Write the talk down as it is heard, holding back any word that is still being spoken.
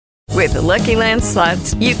With the Lucky Land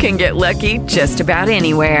Slots, you can get lucky just about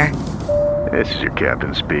anywhere. This is your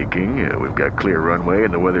captain speaking. We've got clear runway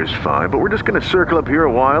and the weather's fine, but we're just going to circle up here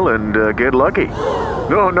a while and get lucky.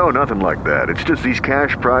 No, nothing like that. It's just these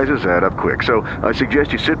cash prizes add up quick. So I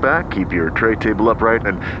suggest you sit back, keep your tray table upright,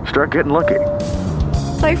 and start getting lucky.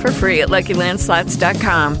 Play for free at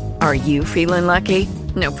LuckyLandSlots.com. Are you feeling lucky?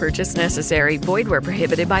 No purchase necessary. Void where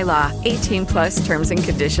prohibited by law. 18 plus terms and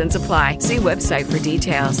conditions apply. See website for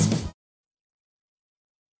details.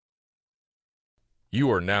 You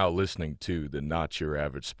are now listening to the Not Your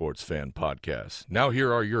Average Sports Fan podcast. Now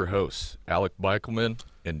here are your hosts, Alec Beichelman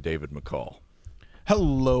and David McCall.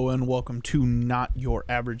 Hello and welcome to Not Your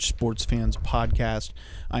Average Sports Fans podcast.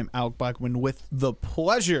 I'm Alec Beichelman with the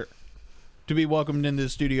pleasure to be welcomed into the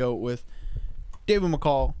studio with David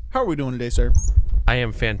McCall. How are we doing today, sir? I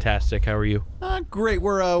am fantastic. How are you? Great.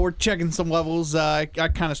 We're checking some levels. I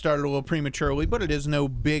kind of started a little prematurely, but it is no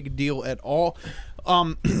big deal at all.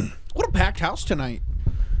 What a packed house tonight.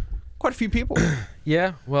 Quite a few people.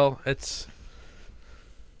 Yeah, well, it's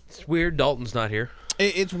weird. Dalton's not here.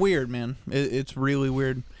 It's weird, man. It's really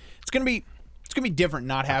weird. It's gonna be different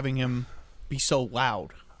not having him be so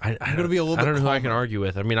loud. I'm gonna be a little bit I don't know who I calmer. can argue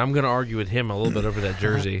with. I mean, I'm going to argue with him a little bit over that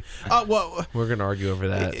jersey. Well, We're going to argue over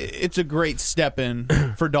that. it's a great step in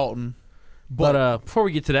for Dalton. But before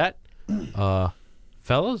we get to that,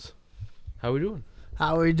 fellas, how we doing?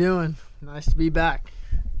 How are we doing? Nice to be back.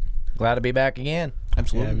 Glad to be back again.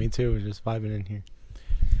 Absolutely. Yeah, me too. We're just vibing in here.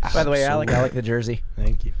 By the way, Alec, I like the jersey.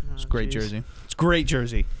 Thank you. It's a great jersey. It's a great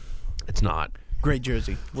jersey. It's not. Great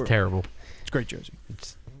jersey. It's terrible. It's a great jersey.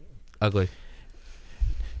 It's ugly.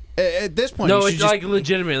 At this point, No, he it's should just- like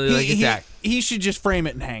legitimately. Like it's act. he should just frame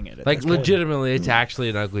it and hang it. Like legitimately, it's actually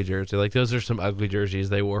an ugly jersey. Like those are some ugly jerseys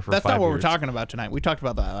they wore for That's 5 not what years. we're talking about tonight. We talked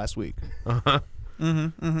about that last week. Uh-huh.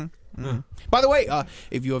 By the way,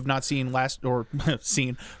 if you have not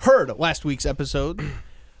heard last week's episode,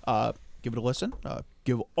 give it a listen.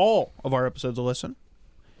 Give all of our episodes a listen.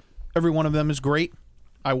 Every one of them is great.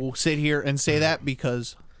 I will sit here and say that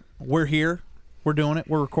because we're here, we're doing it,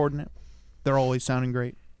 we're recording it. They're always sounding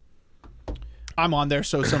great. I'm on there,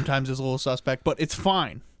 so sometimes it's a little suspect, but it's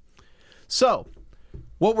fine. So,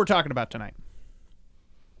 what we're talking about tonight.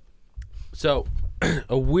 So,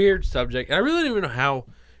 a weird subject. I really don't even know how it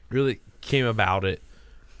really came about it.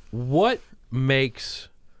 What makes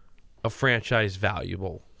a franchise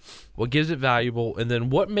valuable? What gives it valuable? And then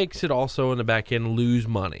what makes it also in the back end lose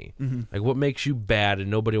money? Mm-hmm. Like what makes you bad and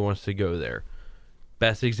nobody wants to go there?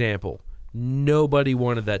 Best example, nobody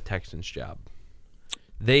wanted that Texans job.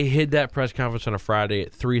 They hid that press conference on a Friday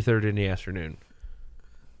at 3:30 in the afternoon.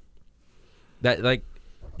 That like,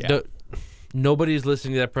 nobody's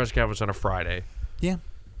listening to that press conference on a Friday. Yeah.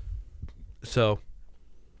 So,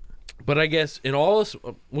 but I guess in all this,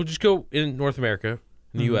 we'll just go in North America,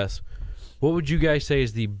 in the U.S. What would you guys say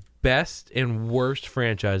is the best and worst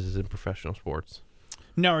franchises in professional sports?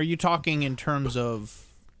 Now, are you talking in terms of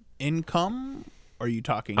income? Or are you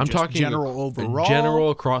talking I'm just talking general overall?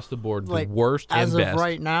 General across the board, Like, the worst and As best. of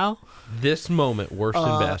right now, This moment, worst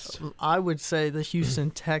and best. I would say the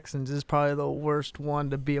Houston Texans is probably the worst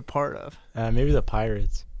one to be a part of. Maybe the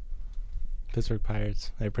Pirates. Pittsburgh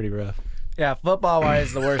Pirates. They're pretty rough. Yeah,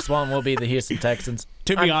 football-wise, the worst one will be the Houston Texans.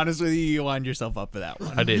 To be honest with you, you lined yourself up for that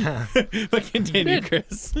one. I did. But continue,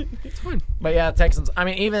 Chris. It's fine. But yeah, Texans. I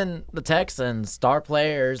mean, even the Texans, star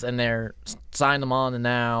players, and they're signed them on, and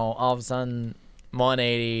now all of a sudden,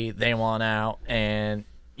 180, they want out, and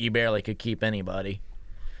you barely could keep anybody.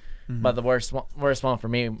 Mm-hmm. But the worst one for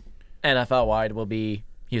me, NFL-wide, will be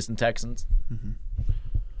Houston Texans.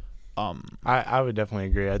 I would definitely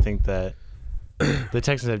agree. I think that the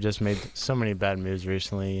Texans have just made so many bad moves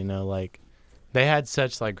recently. You know, like they had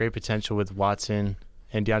such like great potential with Watson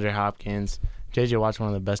and DeAndre Hopkins. J.J. Watt's one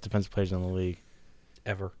of the best defensive players in the league.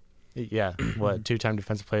 Ever. Yeah, what, 2-time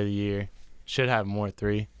defensive player of the year. Should have more,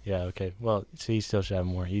 3. Yeah, okay. Well, so he still should have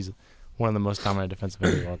more. He's one of the most dominant defensive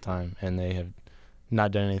players of all time, and they have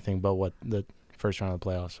not done anything but what the first round of the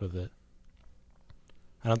playoffs with it.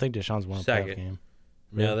 I don't think Deshaun's won a playoff Second. game.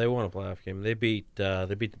 Yeah, they won a playoff game. They beat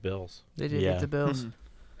the Bills. They did Yeah. beat the Bills.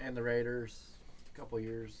 And the Raiders a couple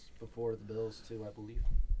years before the Bills, too, I believe.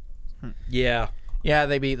 Yeah. Yeah,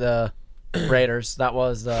 they beat the Raiders. That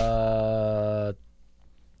was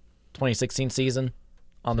 2016 season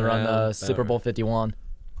on the run to Sounds Super about Bowl right. 51.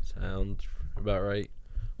 Sounds about right.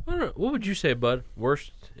 What would you say, Bud?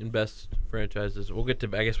 Worst and best franchises. I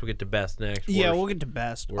guess we'll get to best next. Yeah, Worst. we'll get to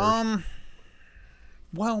best. Worst.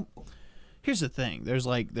 Well, here's the thing.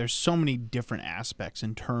 There's so many different aspects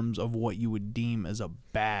in terms of what you would deem as a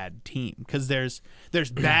bad team. Because there's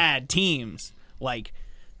bad teams like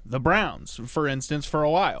the Browns, for instance, for a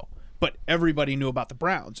while. But everybody knew about the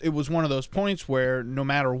Browns. It was one of those points where no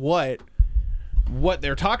matter what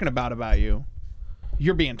they're talking about you,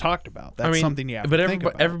 you're being talked about. That's something you have to think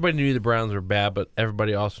about. Everybody knew the Browns were bad, but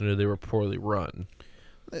everybody also knew they were poorly run.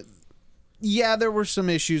 Yeah, there were some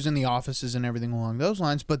issues in the offices and everything along those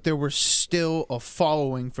lines, but there was still a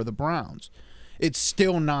following for the Browns. It's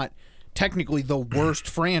still not technically the worst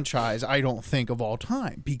franchise, I don't think, of all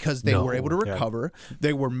time, because they were able to recover.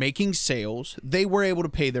 They were making sales. They were able to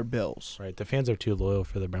pay their bills. Right. The fans are too loyal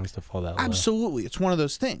for the Browns to fall that low. Absolutely. It's one of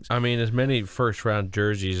those things. I mean, as many first-round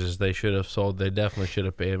jerseys as they should have sold, they definitely should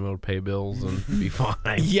have been able to pay bills and be fine.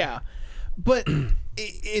 Yeah. But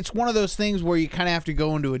it's one of those things where you kind of have to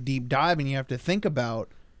go into a deep dive and you have to think about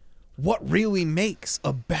what really makes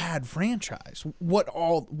a bad franchise. What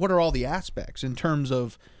are all the aspects in terms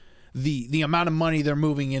of the amount of money they're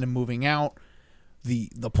moving in and moving out,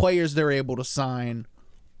 the players they're able to sign,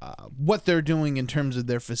 what they're doing in terms of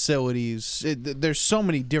their facilities. There's so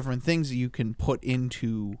many different things that you can put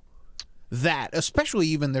into that, especially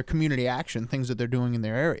even their community action, things that they're doing in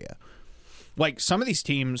their area. Like, some of these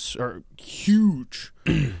teams are huge.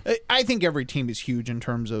 I think every team is huge in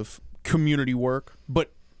terms of community work,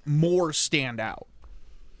 but more stand out,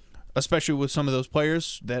 especially with some of those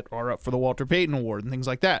players that are up for the Walter Payton Award and things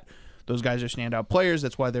like that. Those guys are standout players.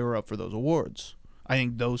 That's why they were up for those awards. I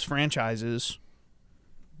think those franchises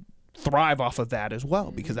thrive off of that as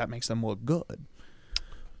well because that makes them look good.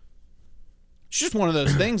 It's just one of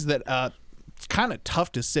those things that it's kind of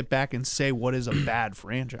tough to sit back and say what is a bad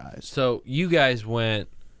franchise. So you guys went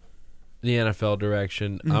the NFL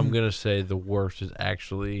direction. I'm going to say the worst is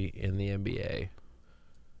actually in the NBA.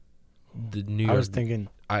 The New York, I was thinking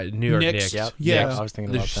New York Knicks. Yep. Yeah. I was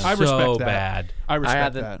thinking They're about that. I respect so that. bad. I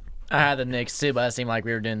respect the, that. I had the Knicks too, but it seemed like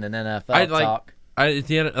we were doing an NFL talk. At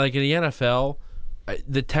the end, like in the NFL,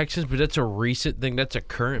 the Texans, but that's a recent thing. That's a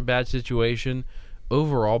current bad situation.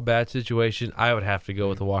 Overall bad situation. I would have to go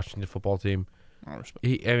with the Washington football team. I respect.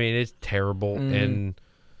 I mean, it's terrible, and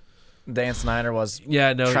Dan Snyder was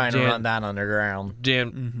trying to run that underground.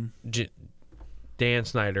 Dan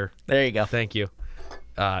Snyder. There you go. Thank you.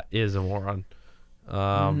 Is a moron.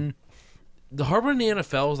 The hard one in the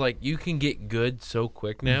NFL is like you can get good so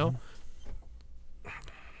quick now.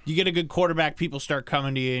 You get a good quarterback, people start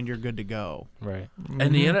coming to you, and you're good to go. Right.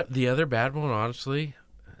 And the other bad one, honestly,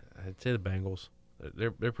 I'd say the Bengals.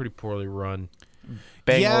 They're pretty poorly run.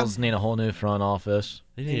 Bengals need a whole new front office.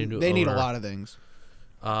 They need a new They need a owner. lot of things.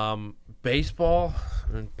 Baseball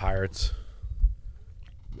and Pirates.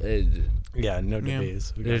 Yeah, no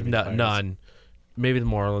debates. We There's gotta be none. Maybe the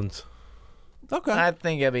Marlins. Okay. I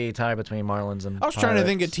think it'd be a tie between Marlins and I was trying to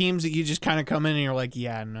think of Pirates. teams that you just kind of come in and you're like,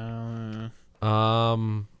 yeah, no.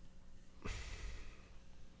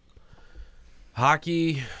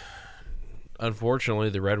 Hockey. Unfortunately,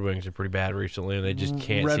 the Red Wings are pretty bad recently, and they just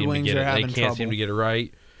can't Red seem Wings to get are it. They having can't seem trouble. to get it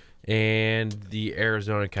right. And the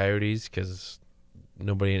Arizona Coyotes, because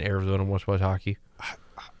nobody in Arizona wants to watch hockey.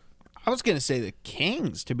 I was going to say the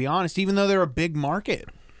Kings, to be honest, even though they're a big market.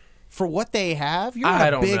 For what they have, you're I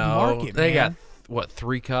a don't big know. market, They man. got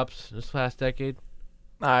 3 cups this last decade.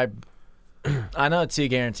 I know 2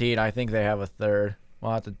 guaranteed. I think they have a third.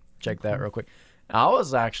 We'll have to check that real quick. I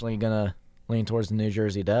was actually gonna lean towards the New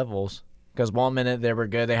Jersey Devils because one minute they were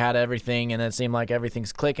good, they had everything, and it seemed like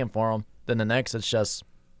everything's clicking for them. Then the next, it's just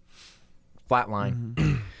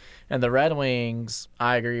flatline. And the Red Wings,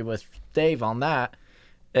 I agree with Dave on that.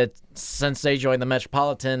 Since they joined the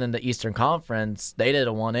Metropolitan and the Eastern Conference, they did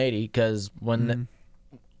a 180 because when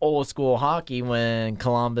old school hockey, when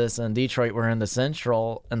Columbus and Detroit were in the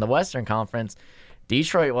Central and the Western Conference,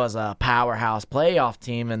 Detroit was a powerhouse playoff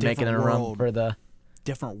team and making a run world. for the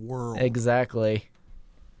Different world. exactly.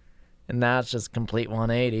 And now it's just complete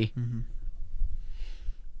 180.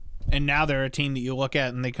 And now they're a team that you look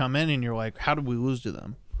at and they come in and you're like, how did we lose to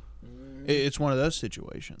them? It's one of those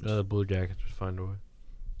situations. The Blue Jackets would find a way.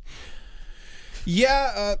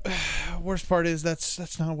 Yeah, worst part is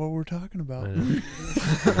that's not what we're talking about.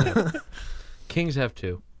 Kings have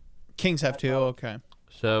 2. Kings have 2, okay.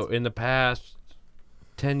 So in the past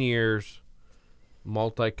 10 years,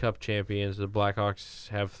 multi-cup champions, the Blackhawks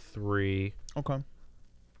have 3. Okay.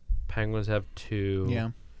 Penguins have 2. Yeah.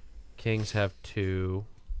 Kings have 2.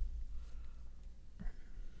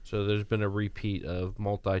 So there's been a repeat of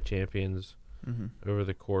multi-champions over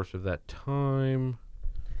the course of that time.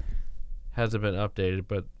 Hasn't been updated,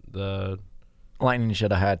 but the Lightning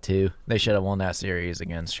should have had 2. They should have won that series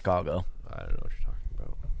against Chicago. I don't know what you're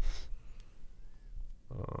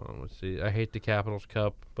talking Let's see. I hate the Capitals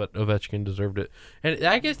Cup, but Ovechkin deserved it. And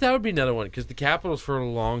I guess that would be another one because the Capitals for a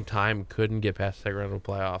long time couldn't get past the second round of the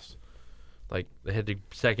playoffs. Like, they had the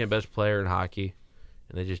second best player in hockey,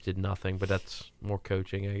 and they just did nothing. But that's more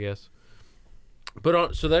coaching, I guess.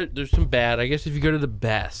 But there's some bad. I guess if you go to the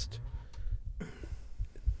best,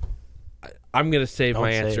 I'm going to save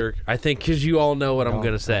my answer. I think because you all know what I'm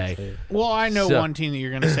going to say. Well, I know one team that you're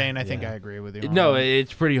going to say, and I think I agree with you. No,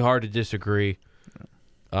 it's pretty hard to disagree.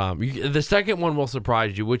 The second one will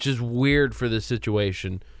surprise you, which is weird for this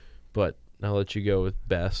situation, but I'll let you go with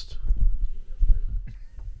best.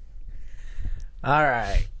 All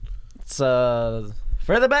right. So,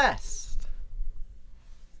 for the best,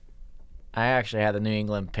 I actually had the New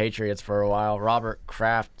England Patriots for a while. Robert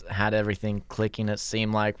Kraft had everything clicking, it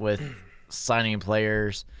seemed like, with signing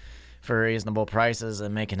players for reasonable prices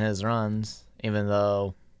and making his runs, even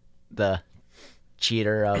though the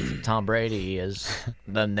cheater of Tom Brady is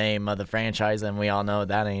the name of the franchise, and we all know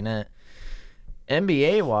that ain't it.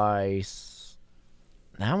 NBA-wise,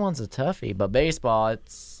 that one's a toughie, but baseball,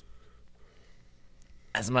 it's,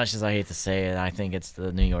 as much as I hate to say it, I think it's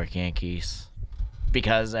the New York Yankees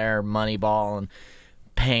because they're Moneyball and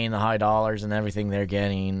paying the high dollars and everything they're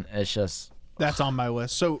getting. It's just... That's on my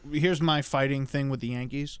list. So here's my fighting thing with the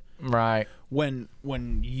Yankees. Right. When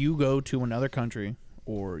you go to another country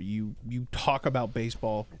or you talk about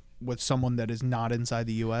baseball with someone that is not inside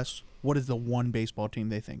the U.S., what is the one baseball team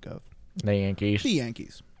they think of? The Yankees. The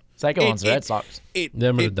Yankees. Second one's the Red Sox.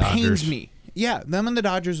 Them and the pains Dodgers. me. Yeah, them and the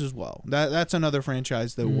Dodgers as well. That's another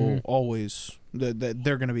franchise that will always that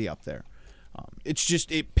they're going to be up there. It's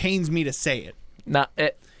just it pains me to say it.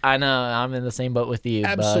 I know I'm in the same boat with you.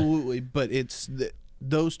 Absolutely, but it's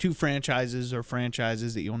those two franchises are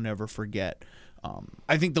franchises that you'll never forget.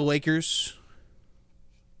 I think the Lakers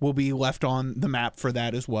will be left on the map for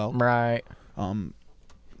that as well. Right.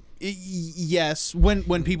 Yes,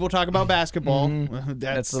 when people talk about basketball,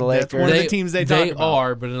 that's the Lakers. one of the teams they talk about. They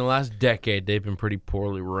are, but in the last decade, they've been pretty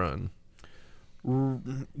poorly run.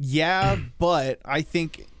 Yeah, but I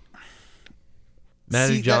think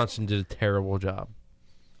Magic Johnson did a terrible job.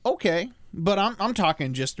 Okay, but I'm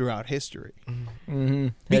talking just throughout history. Mm-hmm.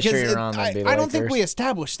 Because I don't think we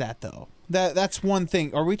established that though. That's one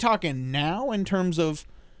thing. Are we talking now in terms of?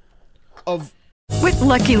 With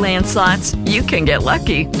Lucky Land Slots, you can get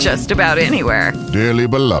lucky just about anywhere. Dearly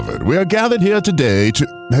beloved, we are gathered here today to...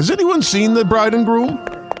 Has anyone seen the bride and groom?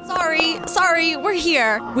 Sorry, we're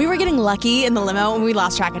here. We were getting lucky in the limo and we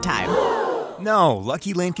lost track of time. No,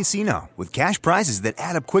 Lucky Land Casino, with cash prizes that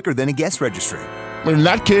add up quicker than a guest registry. In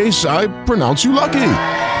that case, I pronounce you lucky.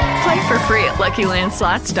 Play for free at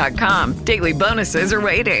LuckyLandSlots.com. Daily bonuses are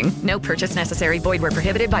waiting. No purchase necessary. Void where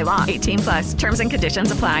prohibited by law. 18+. Terms and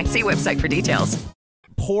conditions apply. See website for details.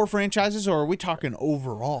 Poor franchises, or are we talking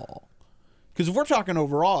overall? Because if we're talking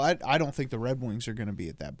overall, I don't think the Red Wings are going to be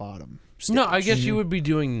at that bottom stage. No, I guess you would be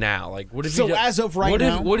doing now. Like, what have So you done? as of right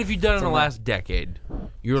now, what have you done in the last decade?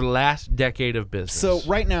 Your last decade of business. So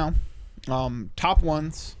right now, top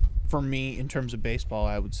ones for me in terms of baseball,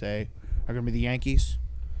 I would say, are going to be the Yankees,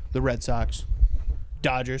 the Red Sox,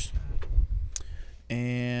 Dodgers,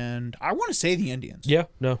 and I want to say the Indians. Yeah,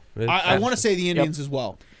 no. I want to say the Indians as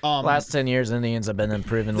well. Last 10 years, Indians have been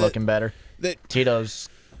improving, looking better. Tito's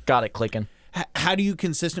got it clicking. How do you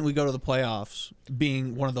consistently go to the playoffs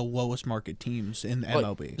being one of the lowest market teams in the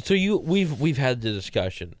MLB? So we've had the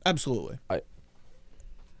discussion. Absolutely.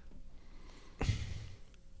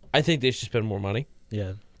 I think they should spend more money.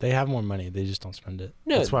 Yeah, they have more money. They just don't spend it.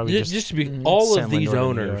 No, that's why we just to be all of these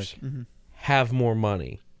owners Mm-hmm. have more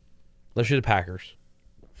money. Unless you're the Packers,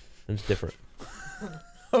 and it's different.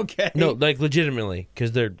 Okay. No, like legitimately,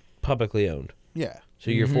 because they're publicly owned. Yeah.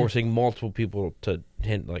 So you're forcing multiple people to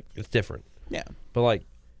hint, like, it's different. Yeah. But, like,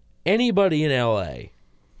 anybody in L.A.,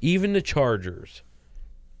 even the Chargers,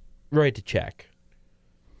 write a check.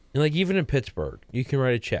 And, like, even in Pittsburgh, you can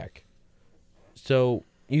write a check. So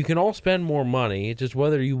you can all spend more money. It's just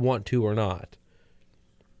whether you want to or not.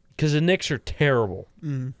 Because the Knicks are terrible.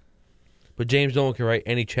 Mm. But James Dolan can write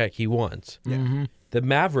any check he wants. Yeah. Mm-hmm. The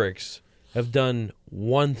Mavericks have done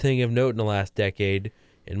one thing of note in the last decade,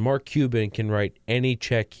 and Mark Cuban can write any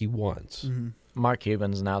check he wants. Mm-hmm. Mark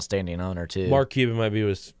Cuban's an outstanding owner, too. Mark Cuban might be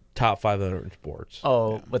his top 5 owner in sports.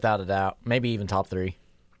 Oh, without a doubt. Maybe even top 3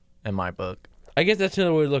 in my book. I guess that's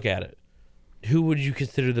another way to look at it. Who would you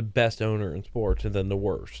consider the best owner in sports and then the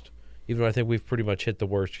worst? Even though I think we've pretty much hit the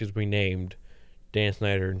worst because we named Dan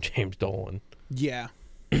Snyder and James Dolan. Yeah.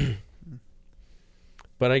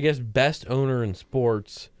 But I guess best owner in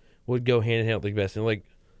sports would go hand in hand with the best. And like,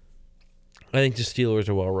 I think the Steelers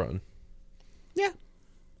are well run. Yeah.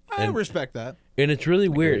 I respect that. And it's really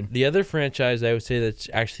weird. The other franchise I would say that's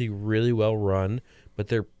actually really well run, but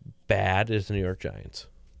they're bad, is the New York Giants.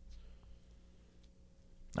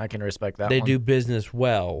 I can respect that They one. do business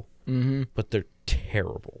well, Mm-hmm. but they're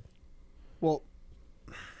terrible. Well,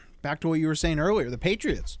 back to what you were saying earlier, the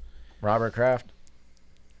Patriots. Robert Kraft.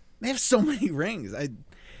 They have so many rings.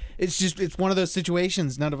 It's one of those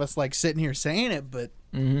situations. None of us like sitting here saying it, but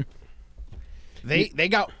they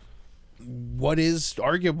got what is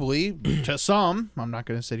arguably to some. I'm not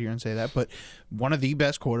going to sit here and say that, but one of the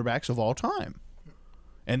best quarterbacks of all time,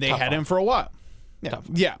 and they had him for a while.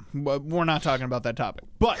 Yeah. But we're not talking about that topic,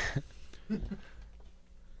 but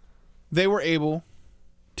they were able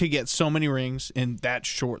to get so many rings in that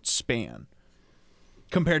short span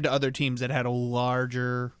compared to other teams that had a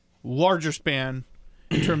larger span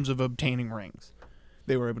in terms of obtaining rings.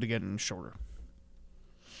 They were able to get it in shorter.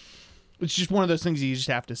 It's just one of those things you just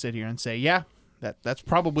have to sit here and say, yeah, that's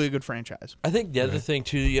probably a good franchise. I think the other thing,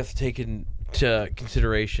 too, that you have to take into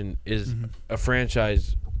consideration is a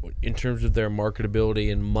franchise, in terms of their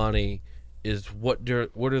marketability and money, is what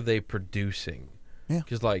are they producing? Yeah.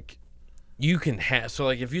 Because, like, you can have... So,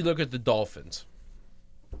 like, if you look at the Dolphins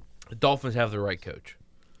have the right coach.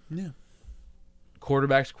 Yeah.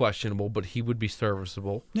 Quarterback's questionable, but he would be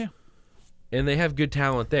serviceable. Yeah. And they have good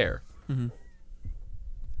talent there. Mm-hmm.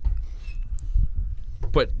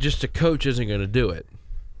 But just a coach isn't going to do it.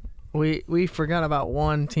 We forgot about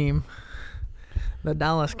one team. The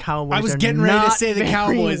Dallas Cowboys. I was are getting ready to not say the very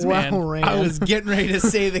Cowboys, man. well-ran. I was getting ready to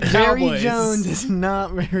say the Jerry Cowboys. Jones is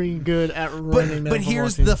not very good at running. But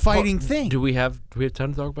here's the fighting thing. Do we have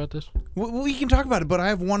time to talk about this? We can talk about it, but I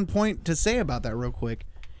have one point to say about that real quick.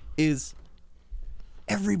 Is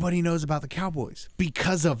everybody knows about the Cowboys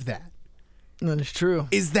because of that. That is true.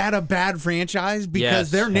 Is that a bad franchise? Because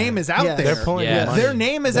Yes. their name is out Yes. there. They're pulling Yes. money. Their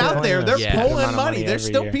name is out there. They're Yeah. pulling Amount of money. money There's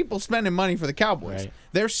every still year. people spending money for the Cowboys. Right.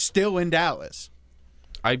 They're still in Dallas.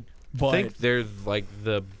 I But- think they're like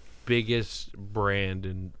the biggest brand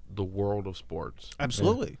in the world of sports.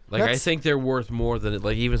 Absolutely. Like I think they're worth more than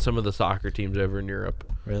like even some of the soccer teams over in Europe.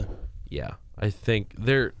 Really? Yeah, I think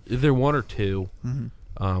they're one or two.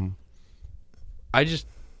 I just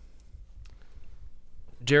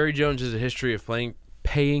Jerry Jones has a history of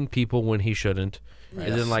paying people when he shouldn't,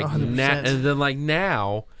 and then like 100%.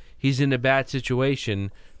 now he's in a bad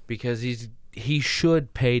situation because he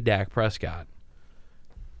should pay Dak Prescott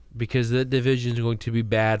because the division is going to be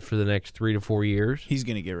bad for the next 3 to 4 years. He's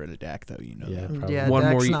going to get rid of Dak, though. You know Yeah, that. probably. Yeah, One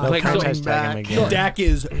Dak's more year. not Like, coming franchise tag him back. again. Dak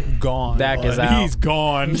is gone. Dak is bud. out. He's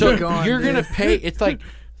gone. So Gone, you're dude. gonna pay. It's like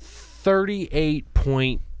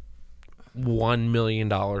 $38.1 million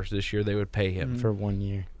this year. They would pay him. For 1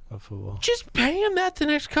 year of football. Just pay him that the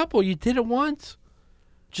next couple. You did it once.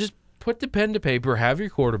 Just put the pen to paper. Have your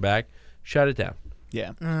quarterback. Shut it down.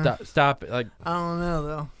 Yeah. Stop it. Like I don't know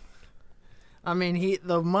though. I mean,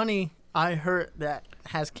 the money I heard that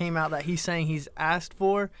has came out that he's saying he's asked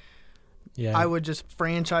for. Yeah. I would just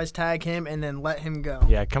franchise tag him and then let him go.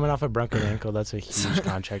 Yeah, coming off a broken ankle, that's a huge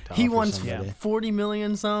contract. To He offer wants somebody. $40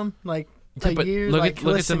 million a but year. look like, at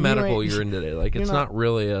listen, the medical you you're in today. Like you're it's not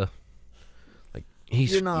really a. Like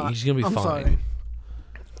he's You're not. he's gonna be I'm fine. sorry.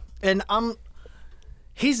 And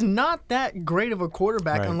he's not that great of a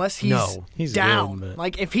quarterback Right. unless he's, No. He's down. good, but-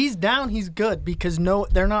 Like if he's down, he's good because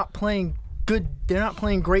they're not playing good. They're not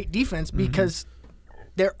playing great defense because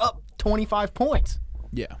they're up 25 points.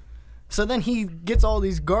 Yeah. So then he gets all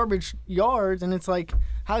these garbage yards, and it's like,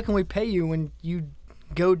 how can we pay you when you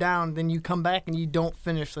go down, then you come back and you don't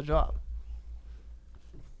finish the job?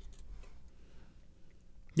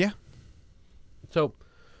 Yeah. So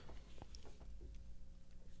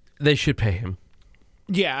they should pay him.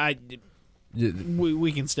 Yeah.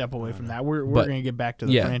 We can step away from that. We're But- going to get back to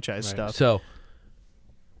the yeah. franchise Right. stuff. So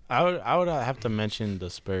I would have to mention the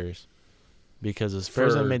Spurs because the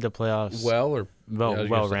Spurs For have made the playoffs. well or well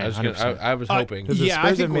ran. ran. 100%. I was hoping. Because the Yeah, I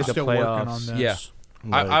Spurs think have we're made the still working on playoffs. this. Yeah.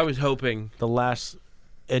 Like, I was hoping.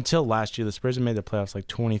 until last year, the Spurs have made the playoffs like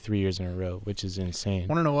 23 years in a row, which is insane.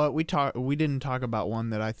 Want to know what? We didn't talk about one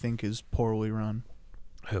that I think is poorly run.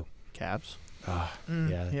 Who? Cavs. Yeah.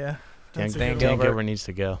 Yeah. Dan That's a good Gilbert. Gilbert. Needs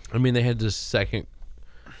to go. I mean, they had the second.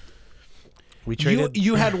 We traded.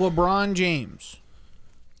 You had LeBron James,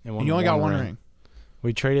 and you only got one ring.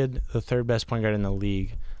 We traded the third best point guard in the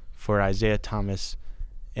league for Isaiah Thomas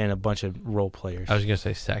and a bunch of role players. I was gonna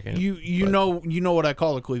say second. You know what I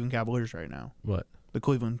call the Cleveland Cavaliers right now? What? The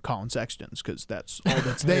Cleveland Colin Sextons, because that's all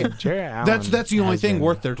that's there. Jarrett Allen That's the only has thing been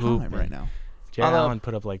worth their time hooping. right now. Jarrett Although- Allen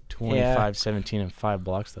put up like 25, 17, and 5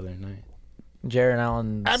 blocks the other night. Jaron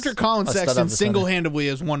Allen. After Colin a stud of Sexton the center. single-handedly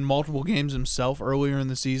has won multiple games himself earlier in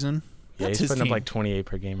the season, Yeah, That's he's his putting team. up like 28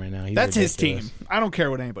 per game right now. He's That's his ridiculous. team. I don't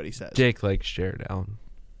care what anybody says. Jake likes Jared Allen.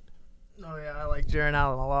 Oh yeah, I like Jaron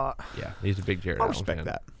Allen a lot. Yeah, he's a big Jared I Allen respect fan.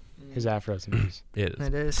 that. His afro's nice. It is.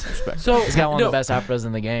 It is. Respect. So He's got one of no, the best afros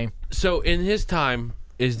in the game. So in his time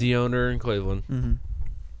is the owner in Cleveland. Mhm.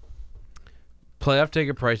 Playoff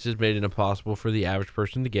ticket prices made it impossible for the average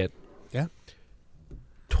person to get. Yeah.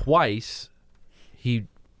 Twice, he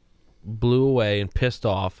blew away and pissed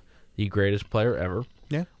off the greatest player ever.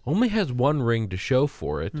 Yeah. Only has one ring to show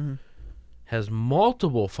for it. Has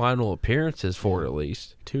multiple final appearances for it at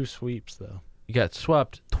least. 2 sweeps though. He got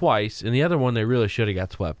swept twice, and the other one they really should have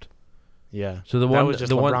got swept. Yeah. So the that one was just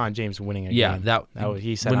the LeBron one, James winning a yeah, game. that was,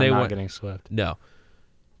 he said when I'm they not went- getting swept. No.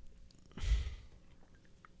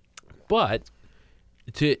 But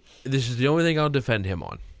this is the only thing I'll defend him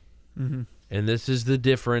on. Mhm. And this is the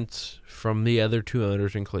difference from the other two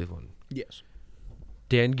owners in Cleveland. Yes.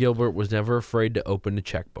 Dan Gilbert was never afraid to open the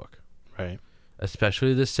checkbook, Right.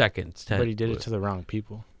 especially the second. But he did it to the wrong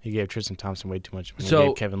people. He gave Tristan Thompson way too much money. So he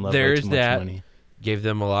gave Kevin Love way there's too much that. money. Gave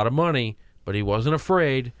them a lot of money, but he wasn't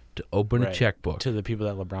afraid to open a Right. checkbook. To the people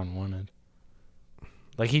that LeBron wanted.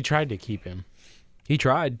 Like, he tried to keep him. He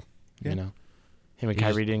tried. You know? Him and He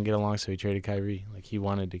Kyrie didn't get along, so he traded Kyrie. Like, he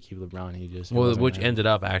wanted to keep LeBron. He just... it Well, wasn't which gonna ended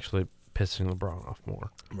up actually pissing LeBron off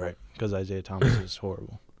more. happen. Right. Because Isaiah Thomas is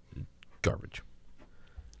horrible. Garbage.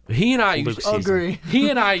 He and I used Luke season. Agree. he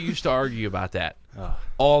and I used to argue about that Ugh.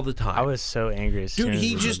 all the time. I was so angry as Dude, soon as he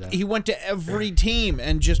he did just that. he went to every team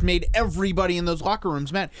and just made everybody in those locker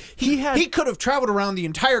rooms mad. He could have traveled around the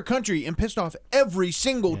entire country and pissed off every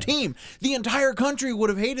single team. The entire country would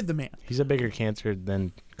have hated the man. He's a bigger cancer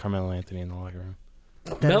than Carmelo Anthony in the locker room.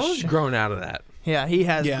 Melo's grown out of that. Yeah, he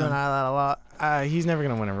has Yeah. done that a lot. He's never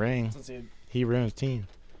going to win a ring. He ruins team.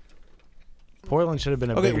 Portland should have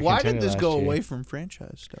been a Okay, bigger why did contender this last go year. away from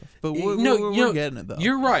franchise stuff? But we're, No, we're, you know, we're getting it though.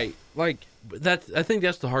 You're right. Like that's. I think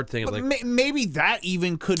that's the hard thing. But Like maybe that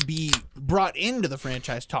even could be brought into the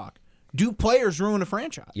franchise talk. Do players ruin a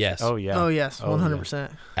franchise? yes. Oh, yeah. Oh yes, Oh,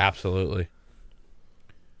 100%. Absolutely.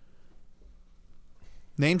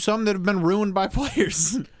 Name some that have been ruined by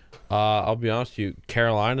players. I'll be honest with you.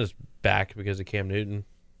 Carolina's back because of Cam Newton.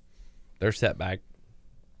 They're set back.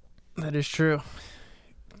 That is true.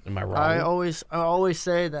 Am I wrong? I always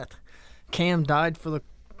say that Cam died for the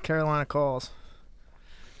Carolina Calls.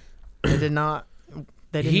 They did not.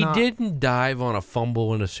 They did he not. didn't dive on a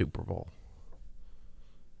fumble in a Super Bowl.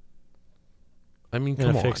 I mean, In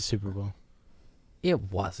come a on. fixed Super Bowl.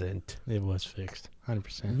 It wasn't. It was fixed.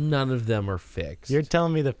 100%. None of them are fixed. You're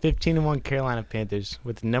telling me the 15-1 Carolina Panthers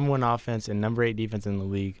with the number 1 offense and number 8 defense in the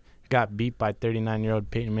league got beat by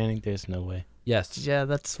 39-year-old Peyton Manning? There's no way. Yes. Yeah,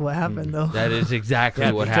 that's what happened though. That is exactly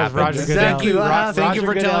Yeah, what because happened. Roger Goodell- Thank you, Roger thank you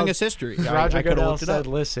for Goodell- telling us history. Roger I could have Goodell looked it said, up.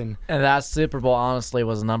 listen, And that Super Bowl, honestly,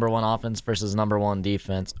 was number 1 offense versus number 1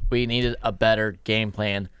 defense. We needed a better game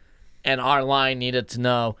plan, and our line needed to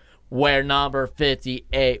know where number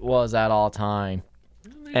 58 was at all time.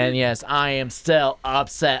 And yes, I am still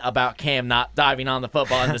upset about Cam not diving on the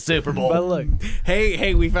football in the Super Bowl. but look,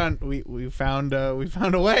 Hey, we found a way. We found a way. We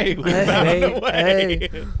found a way.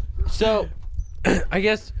 Hey. So, I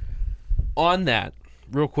guess on that,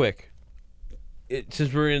 real quick,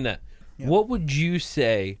 since we're in that, what would you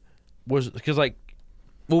say was because like,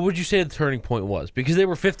 what would you say the turning point was? Because they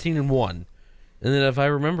were 15-1, and then if I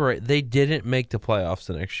remember right, they didn't make the playoffs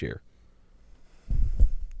the next year.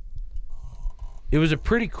 It was a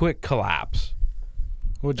pretty quick collapse.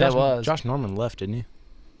 well, That was. Josh Norman left, didn't he?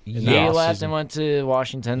 He Yeah. left season. and went to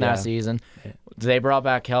Washington Yeah. that season. They brought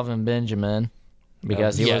back Kelvin Benjamin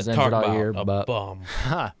because he was talk injured all about year, a but bum.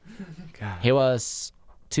 Ha. God. he was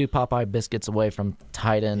 2 Popeye biscuits away from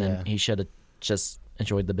tight end, Yeah. and he should have just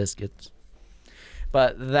enjoyed the biscuits.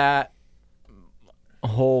 But that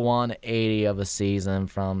whole 180 of a season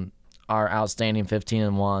from our outstanding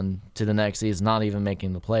 15-1 to the next season, not even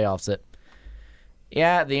making the playoffs,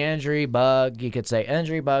 the injury bug, you could say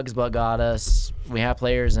injury bugs but got us. We had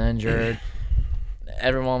players injured.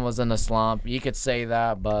 Everyone was in a slump. You could say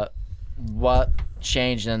that, but what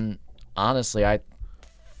changed? And honestly, I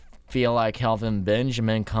feel like Kelvin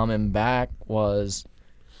Benjamin coming back was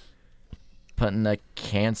putting a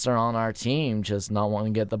cancer on our team, just not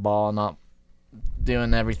wanting to get the ball, not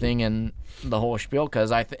doing everything and the whole spiel,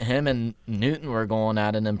 because him and Newton were going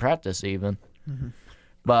at it in practice even.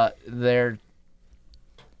 But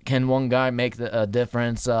can one guy make a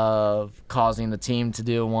difference of causing the team to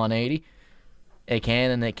do a 180? It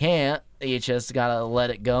can and it can't. You just got to let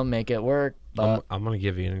it go, make it work. But I'm going to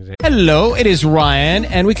give you an example. Hello, it is Ryan,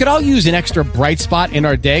 and we could all use an extra bright spot in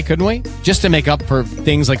our day, couldn't we? Just to make up for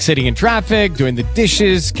things like sitting in traffic, doing the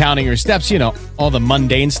dishes, counting your steps, you know, all the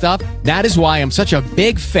mundane stuff. That is why I'm such a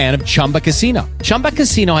big fan of Chumba Casino. Chumba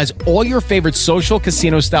Casino has all your favorite social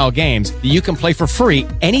casino-style games that you can play for free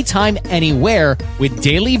anytime, anywhere with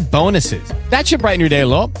daily bonuses. That should brighten your day a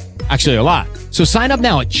little. Actually, a lot. So sign up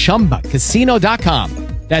now at ChumbaCasino.com.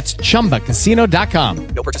 That's ChumbaCasino.com.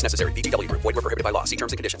 No purchase necessary. VGW Group. Void where prohibited by law. See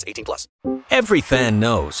terms and conditions. 18+. Every fan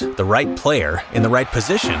knows the right player in the right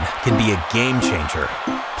position can be a game changer.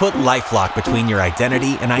 Put LifeLock between your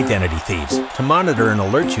identity and identity thieves to monitor and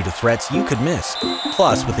alert you to threats you could miss.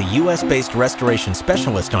 Plus, with a U.S.-based restoration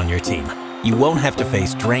specialist on your team, you won't have to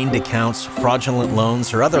face drained accounts, fraudulent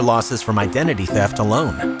loans, or other losses from identity theft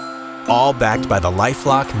alone. All backed by the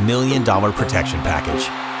LifeLock $1 Million Protection Package.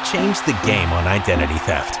 Change the game on identity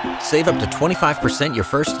theft. Save up to 25% your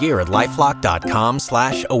first year at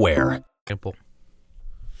LifeLock.com/aware.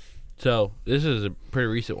 So, this is a pretty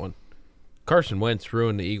recent one. Carson Wentz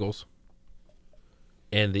ruined the Eagles.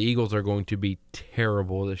 And the Eagles are going to be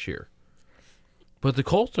terrible this year. But the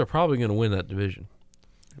Colts are probably going to win that division.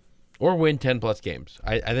 Or win 10-plus games.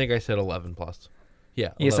 I think I said 11-plus.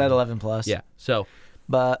 Yeah. You said 11-plus. Yeah. So,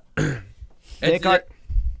 But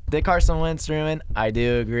Dick Carson Wentz ruined. I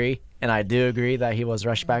do agree. And I do agree that he was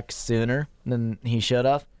rushed back sooner than he should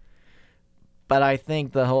have. But I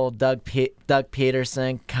think the whole Doug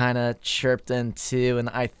Peterson kind of chirped in too, and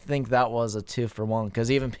I think that was a 2-for-1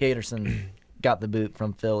 because even Peterson got the boot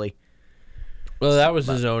from Philly. Well, that was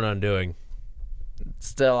his own undoing.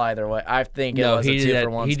 Still, either way, I think it was a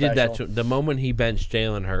 2-for-1 He special. did that the moment he benched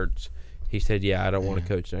Jalen Hurts. He said, "Yeah, I don't want to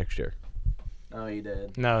coach next year." Oh, he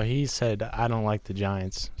did. No, he said, I don't like the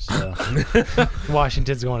Giants, so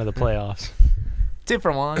Washington's going to the playoffs.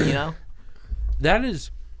 2-for-1, you know? That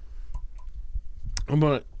is... I'm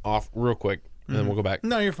going to off real quick, and then we'll go back.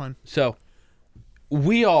 No, you're fine. So,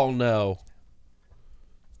 we all know...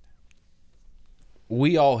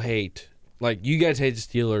 We all hate... Like, you guys hate the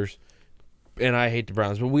Steelers, and I hate the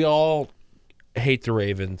Browns, but we all hate the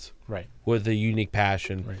Ravens. Right. With a unique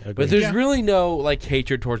passion. Right, but there's really no, like,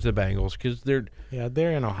 hatred towards the Bengals, because they're... Yeah,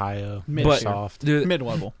 they're in Ohio. Soft.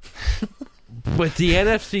 Mid-level. But the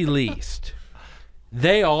NFC least,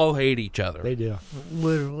 they all hate each other. They do.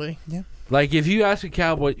 Literally. Yeah. Like, if you ask a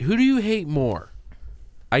Cowboy, who do you hate more?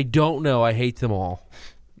 I don't know. I hate them all.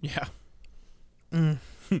 Yeah. Man,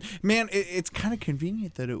 it's kind of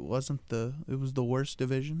convenient that it was the worst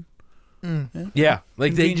division. Yeah.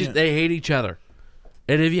 Like, they Convenient. hate each other.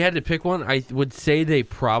 And if you had to pick one, I would say they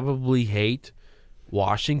probably hate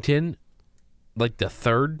Washington, like the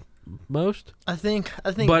third most. I think.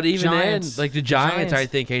 But even Giants, then, like the Giants, I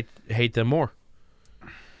think hate them more.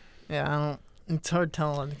 Yeah, I don't. It's hard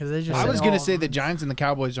telling because they just. I was gonna say the Giants and the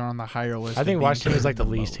Cowboys are on the higher list. I of think being Washington is like the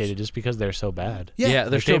hated least most. hated just because they're so bad. Yeah, they're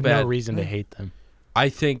Like, so they have bad. no reason to hate them. I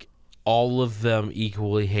think all of them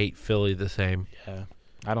equally hate Philly the same. Yeah,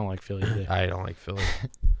 I don't like Philly either. I don't like Philly.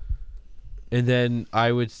 And then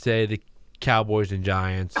I would say the Cowboys and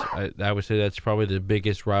Giants. I would say that's probably the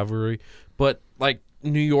biggest rivalry. But like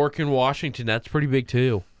New York and Washington, that's pretty big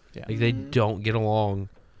too. Yeah. Like they don't get along.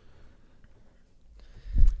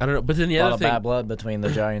 I don't know. But then the A lot other of thing, bad blood between the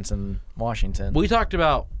Giants and Washington. we talked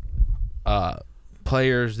about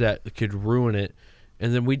players that could ruin it,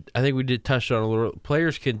 and then I think we did touch on a little.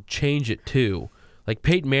 Players can change it too. Like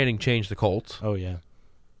Peyton Manning changed the Colts. Oh yeah.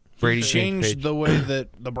 Brady changed the way that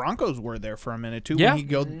the Broncos were there for a minute too. Yeah.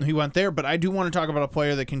 When he went there, but I do want to talk about a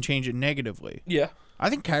player that can change it negatively. Yeah.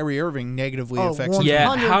 I think Kyrie Irving negatively Oh, affects. 100%. Yeah,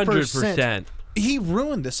 100%. He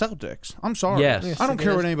ruined the Celtics. I'm sorry. Yes. I don't he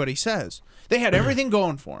care did. what anybody says. They had everything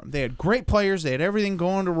going for them. They had great players. They had everything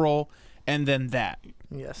going to roll, and then that.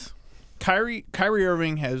 Yes. Kyrie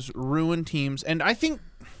Irving has ruined teams, and I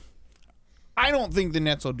don't think the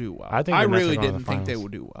Nets will do well. I think the Nets really are going to didn't the think they finals.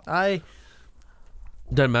 would do well.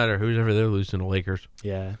 Doesn't matter who's ever they're losing to Lakers.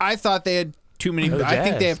 Yeah. I thought they had too many. Oh, I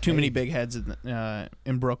think they Jazz. have too many big heads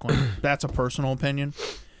in Brooklyn. That's a personal opinion.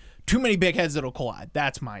 Too many big heads that'll collide.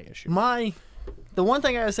 That's my issue. The one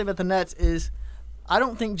thing I gotta say about the Nets is, I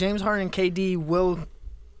don't think James Harden and KD will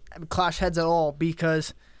clash heads at all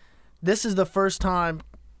because this is the first time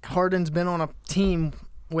Harden's been on a team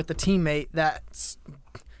with a teammate that's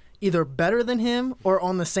either better than him or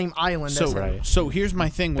on the same island as him. So here's my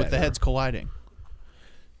thing with the heads colliding.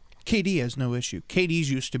 KD has no issue.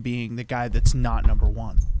 KD's used to being the guy that's not number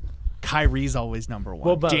one. Kyrie's always number one.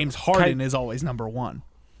 Well, but James Harden is always number one.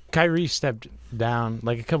 Kyrie stepped down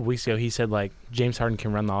like a couple weeks ago. He said like James Harden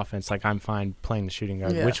can run the offense. Like I'm fine playing the shooting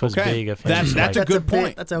guard, which was big of him. That's a good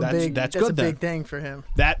point. That's a big thing for him.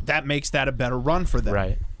 That makes that a better run for them.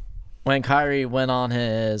 Right. When Kyrie went on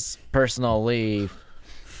his personal leave,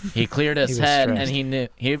 he cleared his head stressed. and he knew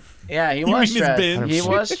he mean was his stressed. binge? He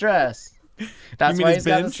was stressed. That's mean why his he's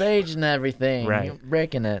got the binge? sage and everything. Right. You're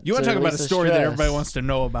breaking it. You want to talk about a release the story that stress. everybody wants to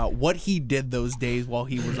know about? What he did those days while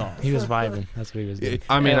he was off. He was vibing. That's what he was doing.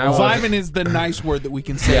 I mean, Vibing is the nice word that we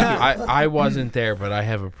can say. Yeah, I wasn't there, but I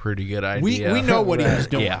have a pretty good idea. We know what he was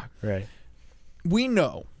doing. Yeah. Right. We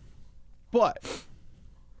know. But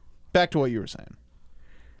back to what you were saying.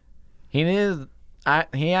 He knew.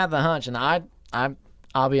 He had the hunch, and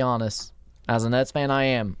I'll be honest. As a Nets fan, I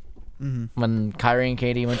am. When Kyrie and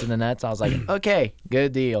KD went to the Nets, I was like, okay,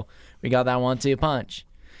 good deal. We got that 1-2 punch.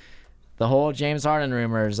 The whole James Harden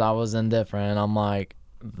rumors, I was indifferent. I'm like,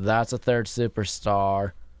 that's a third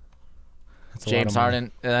superstar. That's a James lot of money.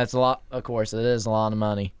 Harden, that's a lot. Of course, it is a lot of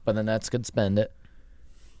money, but the Nets could spend it.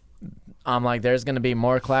 I'm like, there's going to be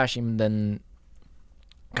more clashing than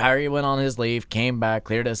Kyrie went on his leave, came back,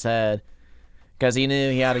 cleared his head, because he knew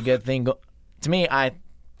he had a good thing. To me,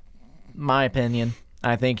 my opinion,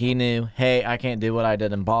 I think he knew, hey, I can't do what I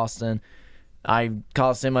did in Boston. I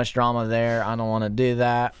caused too much drama there. I don't want to do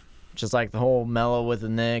that. Just like the whole Melo with the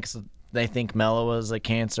Knicks. They think Melo was a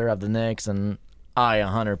cancer of the Knicks, and I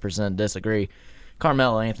 100% disagree.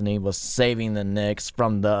 Carmelo Anthony was saving the Knicks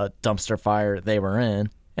from the dumpster fire they were in,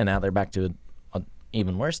 and now they're back to an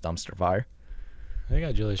even worse dumpster fire. They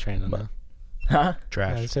got Julius Randle now. Huh?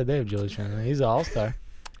 Trash. Yeah, they said they have Julius Randle. He's an all-star.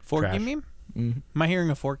 Forky Trash. meme? Mm-hmm. Am I hearing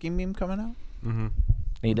a Forky meme coming out? Mm-hmm.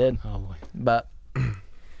 He did. Oh boy. But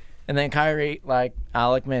and then Kyrie, like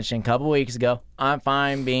Alec mentioned a couple weeks ago, I'm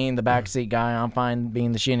fine being the backseat guy. I'm fine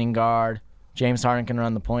being the shooting guard. James Harden can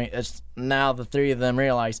run the point. It's now the three of them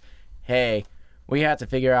realize, hey, we have to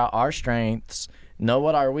figure out our strengths, know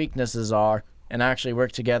what our weaknesses are, and actually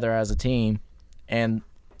work together as a team. And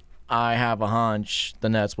I have a hunch the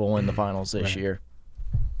Nets will win the finals this year.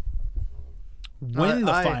 Win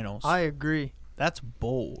the finals. I agree. That's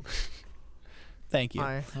bold. Thank you.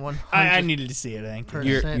 I needed to see it. Thank you.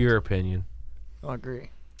 Your opinion. I agree.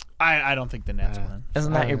 I don't think the Nets win.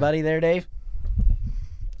 Isn't that your buddy there, Dave?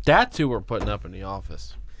 That's who we're putting up in the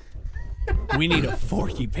office. We need a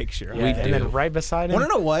Forky picture. Yeah, and then right beside him, Want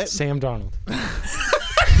to know what? Sam Darnold.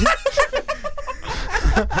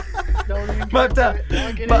 But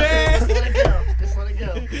Just let it go. Just let it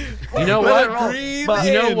go. You know Let what? it breathe But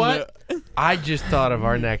you know in. what? I just thought of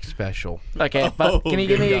our next special. Okay, but can you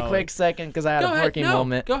give me a God. quick second because I had a Forky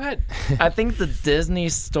moment. Go ahead. I think the Disney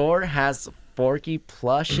store has Forky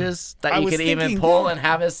plushes that I you was could even thinking pull that. and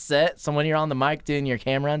have it set. So when you're on the mic doing your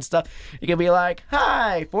camera and stuff, you could be like,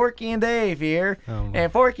 "Hi, Forky and Dave here,"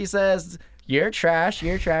 and Forky says, "You're trash,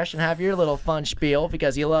 and have your little fun spiel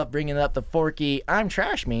because you love bringing up the Forky I'm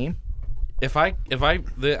trash meme." I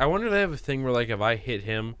wonder if they have a thing where like if I hit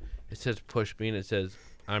him, it says push me and it says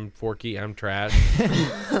I'm Forky, I'm trash.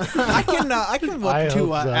 I can look I to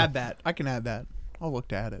hope so. add that. I can add that. I'll look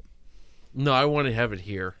to add it. No, I want to have it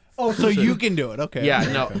here. Oh, so you can do it. Okay. Yeah,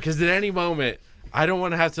 no, because at any moment I don't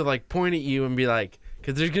want to have to like point at you and be like,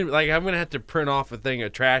 because there's gonna be like I'm gonna have to print off a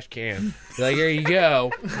trash can. Be like, here you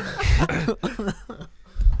go.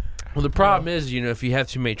 Well, the problem is, if you have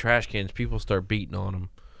too many trash cans, people start beating on them.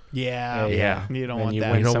 Yeah. Yeah. You don't And want you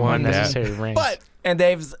that. win You don't some want that. unnecessary rings. But And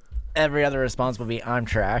Dave's every other response would be, "I'm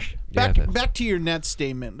trash." back to your Nets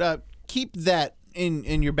statement. Keep that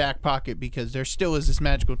in your back pocket because there still is this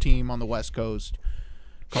magical team on the West Coast.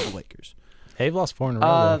 Couple Lakers. They've lost 4 in a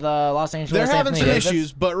row. The Los Angeles. They're having Anthony some Davis.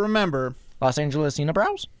 issues, but remember, Los Angeles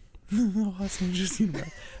Unibrows. Los Angeles.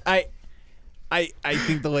 I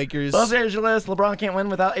think the Lakers. Los Angeles. LeBron can't win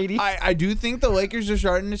without AD. I do think the Lakers are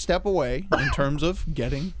starting to step away in terms of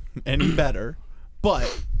getting any better,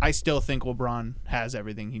 but I still think LeBron has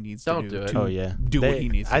everything he needs Don't to do do it. to Oh yeah, do what he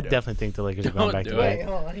needs to I do. definitely think the Lakers are going Don't back do to it.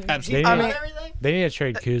 back. Absolutely. They I need, mean, they need to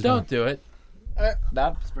trade Kuzma. Don't do it.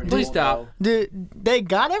 That's pretty Please cool, stop. Dude, they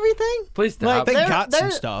got everything? Please stop. They they're- got some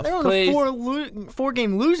they're- stuff. They're on Please. a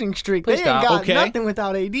four-game losing streak. Please they stop. ain't got Okay. nothing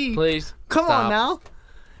without AD. Please. Come stop. on now.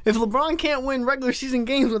 If LeBron can't win regular season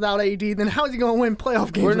games without AD, then how's he going to win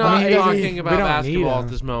playoff games We're without not AD? talking We about don't need basketball him.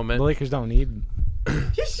 at this The moment. Lakers don't need.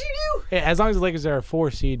 Yes, you do. Yeah, as long as the Lakers are a 4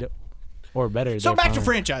 seed or better. So they're back to fine.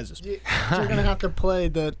 franchises. You're going to have to play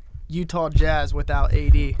the Utah Jazz without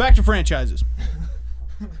AD. Back to franchises.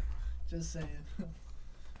 Just saying.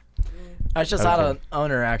 I just had an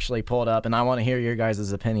owner actually pulled up, and I want to hear your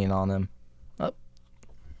guys' opinion on him. Oh.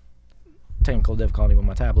 Technical difficulty with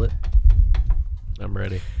my tablet. I'm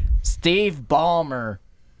ready. Steve Ballmer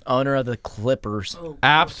owner of the Clippers.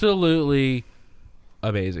 Absolutely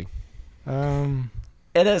amazing.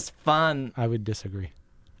 It is fun. I would disagree.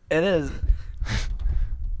 It is.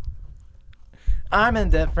 I'm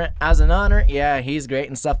indifferent. As an owner, yeah, he's great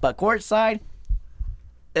and stuff, but courtside,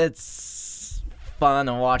 it's fun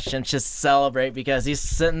to watch him just celebrate because he's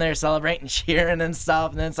sitting there celebrating, cheering and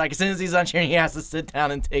stuff, and then it's like as soon as he's done cheering, he has to sit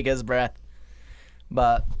down and take his breath.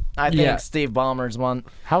 But I think Steve Ballmer's one.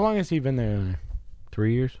 How long has he been there, owner?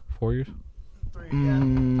 3 years? 4 years? I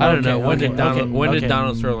don't know. When did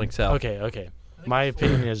Donald Sterling sell? Okay. My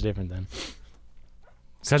opinion is different then.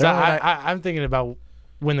 Because I'm thinking about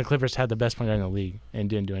when the Clippers had the best player in the league and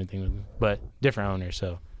didn't do anything with him. But different owner,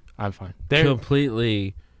 so I'm fine. They're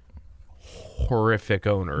completely horrific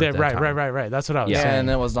owner. Right. That's what I was saying. Yeah, and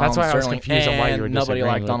it was Donald That's why Sterling. I was confused on why you were nobody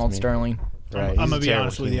liked Donald Sterling. Right, I'm going to be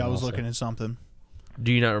honest with you. I was looking at something.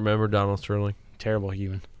 Do you not remember Donald Sterling? Terrible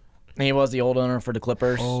human. He was the old owner for the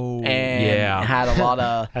Clippers. Oh, and had a lot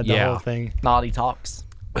of had the whole thing. naughty talks.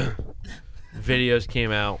 Videos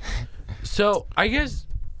came out. So I guess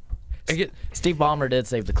Steve Ballmer did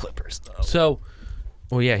save the Clippers, though. So,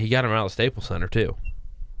 well, yeah, he got him out of Staples Center too.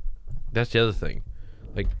 That's the other thing.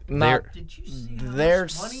 Like, did you see how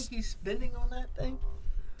much money he's spending on that thing?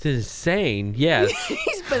 It's insane. Yes,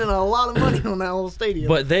 he's spending a lot of money on that whole stadium.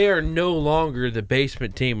 but they are no longer the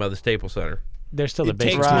basement team of the Staples Center. They're still the It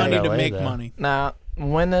basement takes team money of to LA, make though. money. Now,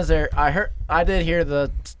 when is there? I did hear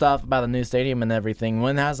the stuff about the new stadium and everything.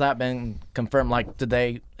 When has that been confirmed? Like,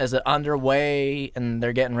 is it underway and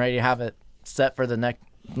they're getting ready to have it set for the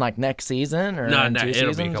next season or No, in 2 it'll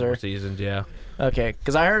seasons? be a couple or? seasons. Yeah. Okay,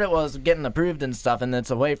 because I heard it was getting approved and stuff, and it's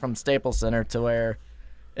away from Staples Center to where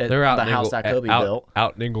They're out the in house that Kobe built.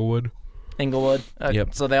 out in Inglewood. Inglewood.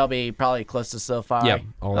 Yep. So they'll be probably close to SoFi. Yeah,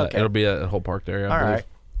 all that. Okay. It'll be a whole park there. I All believe. right.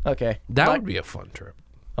 Okay. That would be a fun trip.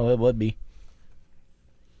 Oh, it would be.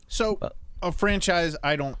 So, a franchise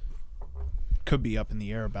could be up in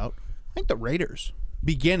the air about. I think the Raiders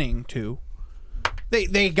beginning to.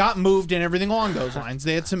 They got moved and everything along those lines.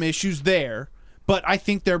 They had some issues there, but I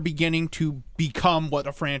think they're beginning to become what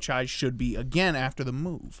a franchise should be again after the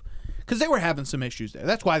move, because they were having some issues there.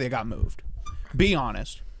 That's why they got moved. Be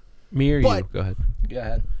honest. Me or you? But- Go ahead. Go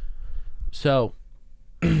ahead. So,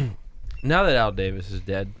 now that Al Davis is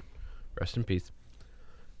dead, rest in peace.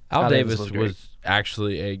 Al Davis was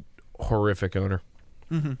actually a horrific owner.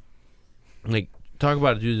 Mm-hmm. Like, talk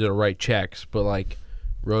about a dude that write checks, but like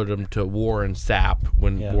wrote him to Warren Sapp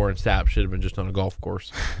when Warren Sapp should have been just on a golf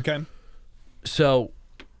course. Okay. So,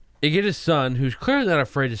 you get his son, who's clearly not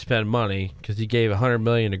afraid to spend money because he gave $100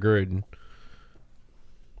 million to Gruden.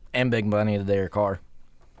 And big money to Derek Carr.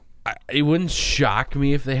 It wouldn't shock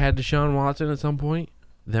me if they had Deshaun Watson at some point,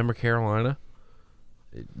 them or Carolina.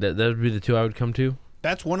 That would be the two I would come to.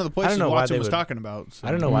 That's one of the places Watson was talking about. So.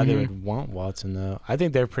 I don't know why they would want Watson, though. I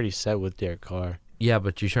think they're pretty set with Derek Carr. Yeah,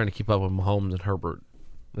 but you're trying to keep up with Mahomes and Herbert.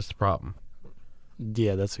 That's the problem.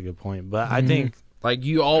 Yeah, that's a good point. But I think... Like,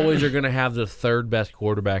 you always are going to have the third best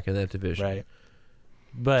quarterback in that division. Right.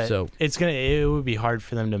 But it would be hard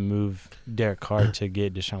for them to move Derek Carr to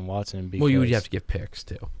get Deshaun Watson. Because, well, you would have to get picks,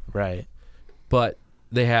 too. Right. But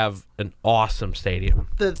they have an awesome stadium.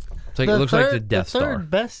 It looks like the Death Star. The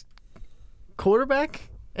third best quarterback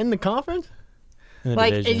in the conference? In the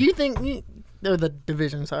like, division. if you think... or the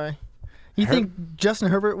division, sorry. You think Justin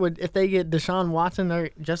Herbert would, if they get Deshaun Watson,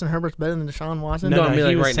 Justin Herbert's better than Deshaun Watson? No, I mean, like,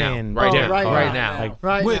 he was right now. saying Right now. right now. Like,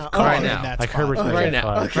 right with now. Carr, Right now. that's like fine. Herbert's Okay. Right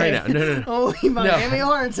now. Okay. Right now. No. Oh, he might have a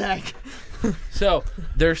heart attack. So,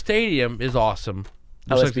 their stadium is awesome.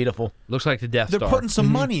 It's beautiful. Looks like the Death They're Star. putting some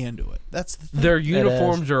money into it. That's the thing. Their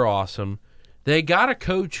uniforms are awesome. They got a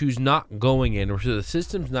coach who's not going in, so the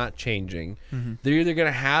system's not changing. Mm-hmm. They're either going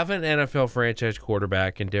to have an NFL franchise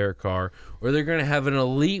quarterback in Derek Carr, or they're going to have an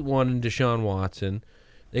elite one in Deshaun Watson.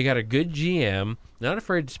 They got a good GM, not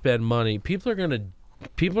afraid to spend money. People are going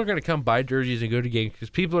to come buy jerseys and go to games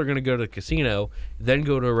because people are going to go to the casino, then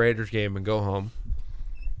go to a Raiders game and go home.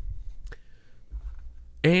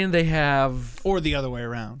 And they have... Or the other way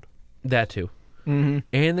around. That too. Mm-hmm.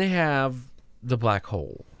 And they have the black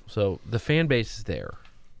hole. So the fan base is there.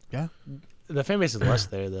 Yeah. The fan base is less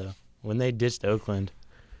there, though. When they ditched Oakland.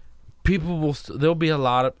 People will... there'll be a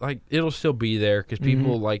lot of... Like, it'll still be there because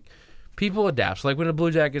people, people adapt. So, like, when the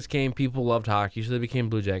Blue Jackets came, people loved hockey, so they became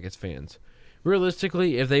Blue Jackets fans.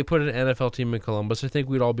 Realistically, if they put an NFL team in Columbus, I think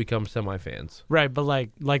we'd all become semi-fans. Right, but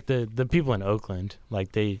like the people in Oakland,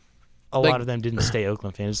 like a lot of them didn't stay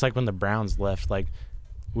Oakland fans. It's like when the Browns left, like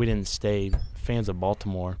we didn't stay fans of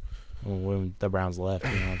Baltimore when the Browns left.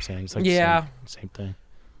 You know what I'm saying? It's like Yeah. same thing.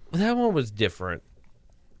 That one was different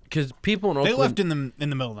because people in They Oakland left in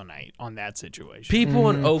the middle of the night on that situation. People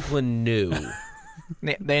in Oakland knew.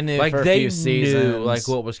 They knew like for a they few seasons. knew like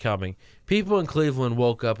what was coming. People in Cleveland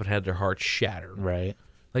woke up and had their hearts shattered. Right.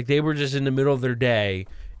 Like they were just in the middle of their day,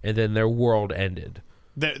 and then their world ended.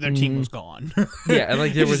 Their team was gone. Yeah, and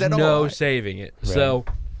like there They was said, no "Oh, saving it. Right. So,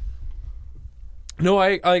 no,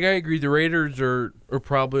 I agree. The Raiders are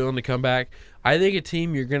probably on the comeback. I think a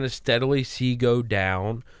team you're going to steadily see go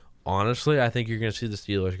down. Honestly, I think you're going to see the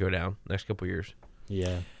Steelers go down next couple years.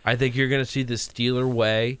 Yeah. I think you're going to see the Steeler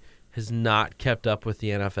way has not kept up with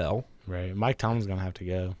the NFL. Right. Mike Tomlin's going to have to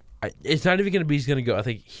go. It's not even going to be he's going to go. I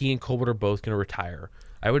think he and Colbert are both going to retire.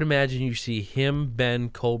 I would imagine you see him, Ben,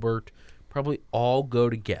 Colbert, probably all go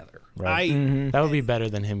together. Right. That would be better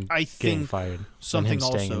than him I getting think fired. something than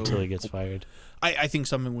him staying also- until he gets fired. I think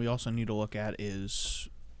something we also need to look at is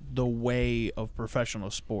the way of professional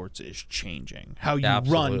sports is changing. How you run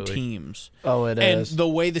Absolutely. teams. Oh, it and is. the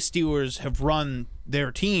way the Steelers have run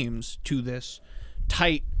their teams to this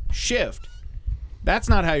tight shift. That's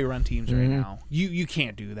not how you run teams right now. You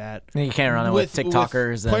can't do that. You can't run it with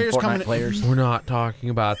TikTokers and players Fortnite coming- players. We're not talking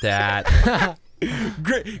about that.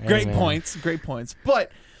 Great Amen. points. Great points.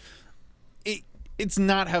 But it's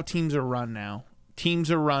not how teams are run now.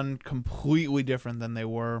 Teams are run completely different than they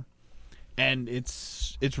were, and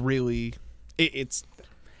it's really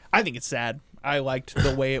I think it's sad. I liked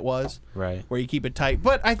the way it was, Right. where you keep it tight.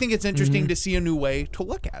 But I think it's interesting to see a new way to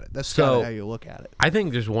look at it. That's So- kind of how you look at it. I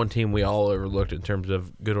think there's one team we all overlooked in terms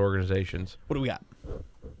of good organizations. What do we got?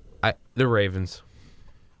 The Ravens.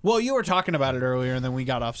 Well, you were talking about it earlier, and then we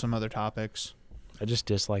got off some other topics. I just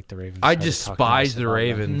dislike the Ravens. I Started talking despise nice the about them.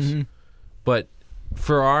 Ravens, but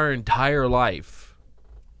for our entire life,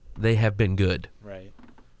 they have been good. Right.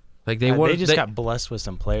 Like they just got blessed with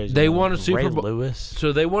some players. They you know, won a Ray Super Bowl. Lewis.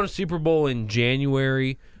 So they won a Super Bowl in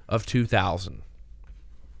January of 2000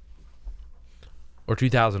 or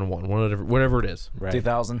 2001, whatever it is. Right.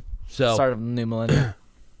 2000. So Start of the new millennium.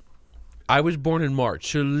 I was born in March,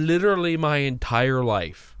 so literally my entire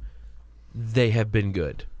life, they have been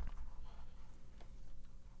good.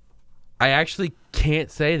 I actually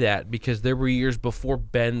can't say that because there were years before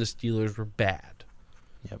Ben, the Steelers were bad.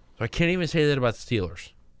 Yep. So I can't even say that about the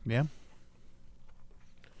Steelers. Yeah.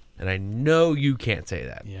 And I know you can't say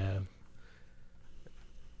that. Yeah.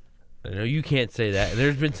 I know you can't say that. And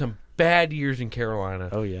there's been some bad years in Carolina.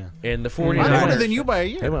 Oh yeah. And the I'm better 49ers. than you by a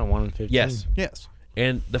year. They went 1-15. Yes. Yes.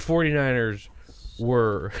 And the 49ers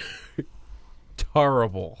were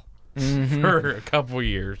terrible for a couple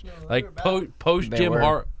years. Like post They Jim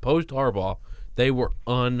were. post Harbaugh, they were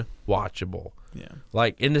unwatchable. Yeah.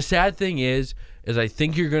 Like, and the sad thing is I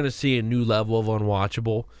think you're going to see a new level of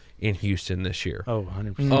unwatchable in Houston this year. Oh,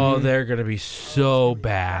 100%. Oh, they're going to be so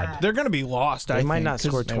bad. They're going to be lost, They I might think, not 'cause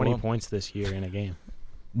score they 20 won't. points this year in a game.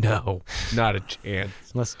 No, not a chance.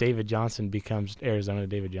 Unless David Johnson becomes Arizona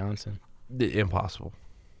David Johnson. Impossible.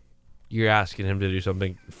 You're asking him to do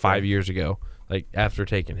something 5 years ago, like after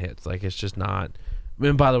taking hits. Like, it's just not.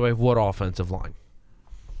 And by the way, what offensive line?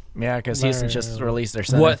 Yeah, because Houston just released their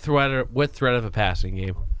center. What threat of a passing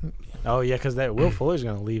game? Oh, yeah, because that Will Fuller's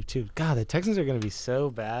going to leave, too. God, the Texans are going to be so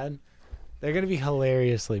bad. They're going to be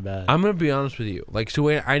hilariously bad. I'm going to be honest with you. Like, so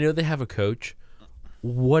I know they have a coach.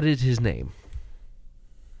 What is his name?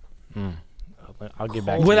 I'll get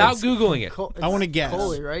back to Without you. Googling it. I wanna guess.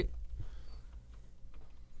 Coley, right?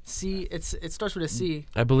 C. It starts with a C.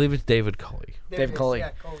 I believe it's David Culley. Dave Coley. Yeah,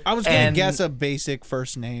 Coley. I was going And- to guess a basic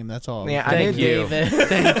first name. That's all. Yeah, I Thank knew you. David.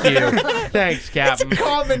 Thank you. Thanks, It's a Captain.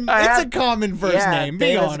 common. I It's a had- common first Yeah, name. Be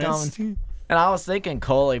David's honest. common. And I was thinking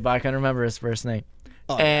Coley, but I couldn't remember his first name.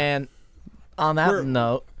 Oh, And on that We're-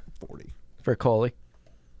 note, 40. for Coley,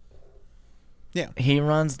 Yeah. he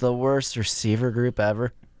runs the worst receiver group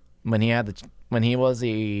ever. When he was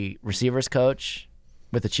the receivers coach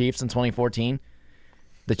with the Chiefs in 2014,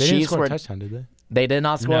 the They didn't Chiefs score were a touchdown, did they? they did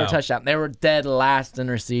not score No. a touchdown. They were dead last in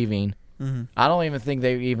receiving. I don't even think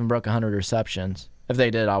they even broke 100 receptions. If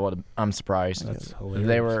they did, I'm surprised. That's hilarious.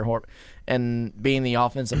 They were horrible. And being the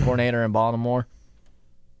offensive coordinator in Baltimore,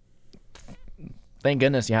 thank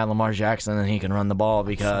goodness you had Lamar Jackson and he can run the ball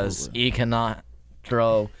because he cannot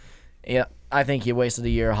throw. Yeah, I think he wasted a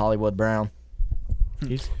year of Hollywood Brown.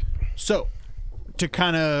 So, to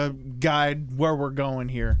kind of guide where we're going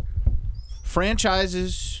here,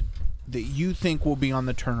 franchises that you think will be on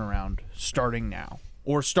the turnaround starting now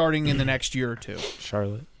or starting in the next year or two.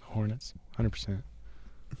 Charlotte Hornets, 100%.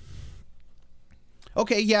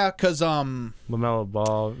 Okay, yeah, because LaMelo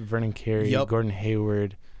Ball, Vernon Carey, Yep. Gordon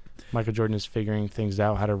Hayward. Michael Jordan is figuring things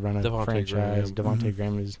out, how to run a Devontae franchise. Graham. Devontae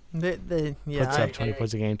Graham is Yeah, puts up 20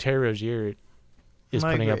 points a game. Terry Rozier is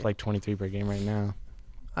I putting up agree. like 23 per game right now.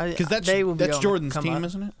 Because they will be that's able to Jordan's come team, up.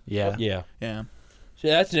 isn't it? Yeah. Yeah. Yeah. So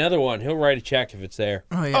that's another one. He'll write a check if it's there.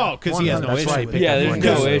 Oh, yeah. Oh, because he has no That's why he issue. picked Yeah, up there's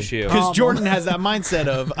Hornets. no issue. Because Jordan has that mindset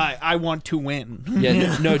of I want to win.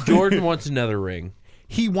 Yeah, no, Jordan wants another ring.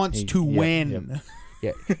 He wants to yep, win.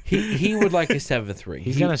 Yeah, he would like a 7th ring.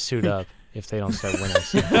 He's going to suit up if they don't start winning.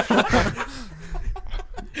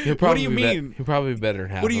 He'll What do probably you be mean? He'll probably be better than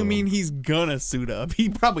half. What do you of mean them. he's gonna suit up? He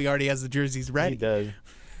probably already has the jerseys ready. He does.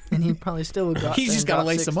 And he probably still would got He's just got to got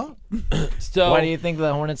lace 6. them up. So Why do you think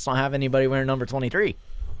the Hornets don't have anybody wearing number 23?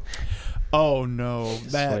 Oh no,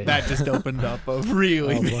 that just opened up a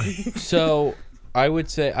really. So I would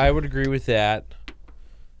say I would agree with that.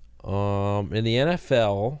 In the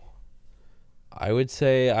NFL, I would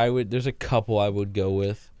say there's a couple I would go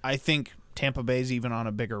with. I think Tampa Bay's even on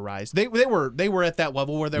a bigger rise. They were at that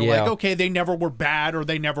level where they're Yeah. like, okay, they never were bad or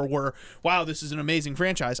they never were. Wow, this is an amazing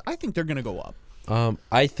franchise. I think they're gonna go up.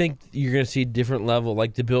 I think you're going to see different level.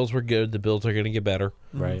 Like the Bills were good. The Bills are going to get better.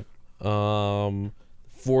 Right.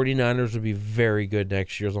 49ers would be very good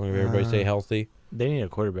next year as long as everybody stay healthy. They need a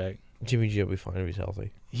quarterback. Jimmy G will be fine if he's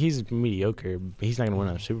healthy. He's mediocre. He's not going to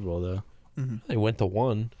win a Super Bowl, though. They went to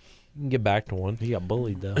 1. You can get back to 1. He got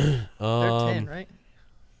bullied, though. They're 10, right?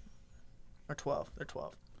 Or 12. They're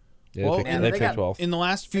 12. Yeah, Well, they picked, and they they picked got- 12. In the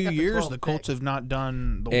last few got the years, 12th the Colts pick. have not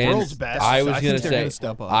done the And world's best. I was think going to they're say, gonna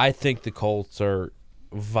step up. I think the Colts are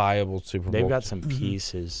viable Super Bowl. They've got some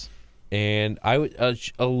pieces. And I would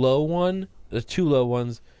a low one, the 2 low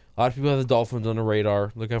ones. A lot of people have the Dolphins on the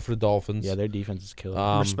radar. Look out for the Dolphins. Yeah, their defense is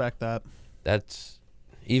killer. Respect that. That's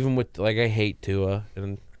even with I hate Tua,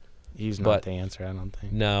 and He's but- not the answer, I don't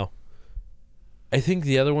think. no. I think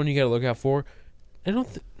the other one you got to look out for.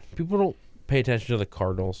 People don't pay attention to the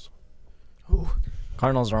Cardinals.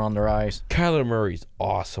 Cardinals are on the rise. Kyler Murray's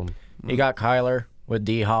awesome, You got Kyler with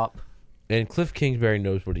D-Hop. and Cliff Kingsbury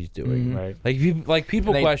knows what he's doing. Right.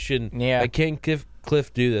 People They- question, yeah. can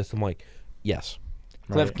Cliff do this? I'm like, yes,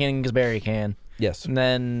 Cliff Right. Kingsbury can. yes. And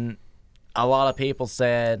then a lot of people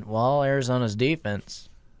said, well, Arizona's defense.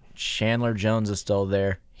 Chandler Jones is still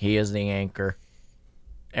there. He is the anchor.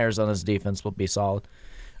 Arizona's defense will be solid.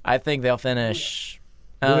 I think they'll finish.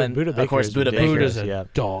 And Buda of course, Baker is Buda Baker. Buda's a Yeah.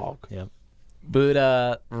 dog. Yep.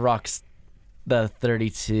 Buda rocks the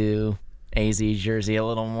 32 AZ jersey a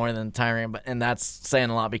little more than Tyrann, and that's saying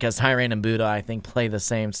a lot because Tyrann and Buda, I think, play the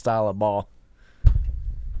same style of ball.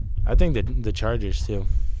 I think the Chargers, too.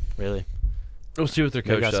 Really. We'll see what their They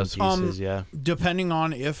coach got does. some pieces, yeah. Depending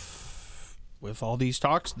on if, with all these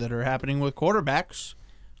talks that are happening with quarterbacks,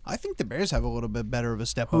 I think the Bears have a little bit better of a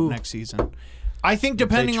step up next season. I think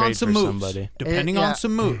depending on trade some for moves. somebody. Depending Yeah. on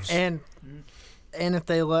some moves. And if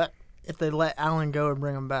they let Allen go and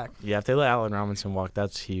bring him back, Yeah, if they let Allen Robinson walk,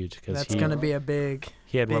 that's huge. Cause that's going to be a big.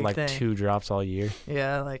 He had, big like, thing. 2 drops all year.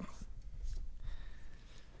 Yeah, like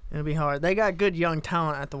it'll be hard. They got good young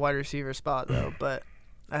talent at the wide receiver spot though, but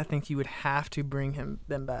I think you would have to bring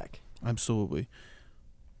them back. Absolutely.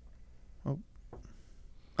 Oh.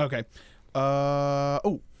 Okay.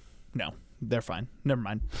 No. They're fine. Never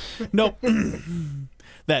mind. Nope.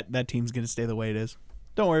 that team's gonna stay the way it is.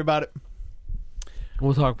 Don't worry about it.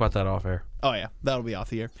 We'll talk about that off air. Oh yeah, that'll be off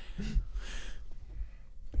the air.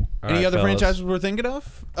 All Any right, other fellas. franchises we're thinking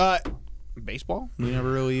of? Baseball. We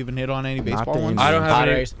never really even hit on any baseball the ones. Indians. I don't have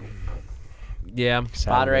any. Padres, Yeah.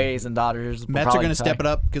 Padres and Dodgers. will Mets are probably gonna step tie. it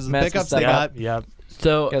up because of the Mets will pickups they step got. up. Yep.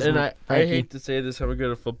 So, Guess and what? I Thank hate you. to say this, I'm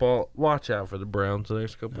good at football. Watch out for the Browns the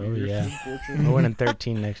next couple Oh, of years. yeah. We're winning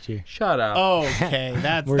 13 next year. Shut up. Okay,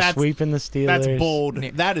 that's We're sweeping the Steelers. That's bold.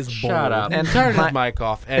 That is bold. Shut up. And And turn my- his mic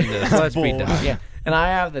off. End this. Let's be bold. done. Yeah, and I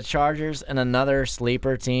have the Chargers and another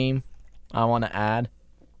sleeper team I want to add,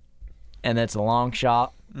 and it's a long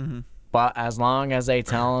shot. But as long as they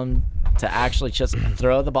tell them to actually just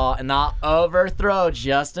throw the ball and not overthrow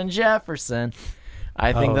Justin Jefferson,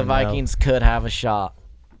 I think Oh, the no. Vikings could have a shot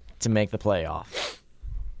to make the playoff.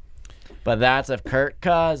 But that's if Kirk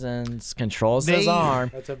Cousins controls his They- arm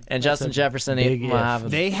That's a- and that's Justin a Jefferson big will if. have a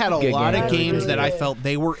They had a good lot game. of games that I felt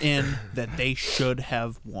they were in that they should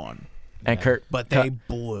have won, And Kurt, but they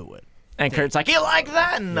blew it. and Kurt's like, you like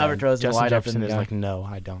that? And Yeah, overthrows the Justin wide Jefferson open is guy. like, no,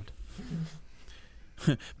 I don't.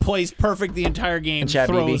 Plays perfect the entire game. And Chad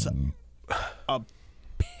Throws Beebe. a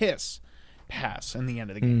piss pass in the end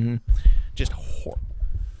of the game. Just horrible.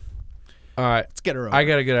 All right. Let's get her over. I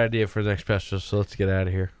got a good idea for the next special, so let's get out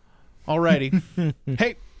of here. Alrighty.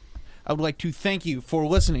 Hey, I would like to thank you for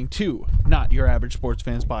listening to Not Your Average Sports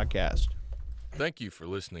Fans Podcast. Thank you for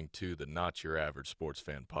listening to the Not Your Average Sports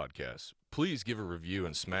Fan podcast. Please give a review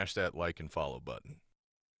and smash that like and follow button.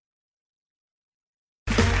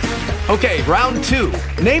 Okay, round 2.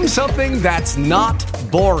 Name something that's not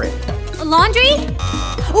boring. Laundry?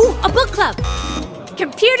 Ooh, a book club.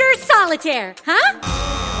 Computer solitaire, huh?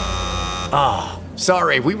 Ah,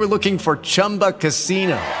 sorry, we were looking for Chumba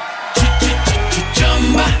Casino.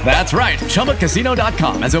 That's right,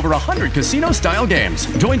 ChumbaCasino.com has over 100 casino-style games.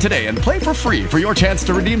 Join today and play for free for your chance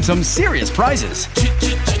to redeem some serious prizes.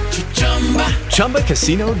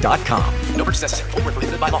 ChumbaCasino.com. No purchase necessary. Void where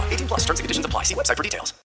prohibited by law. 18 plus terms and conditions apply. See website for details.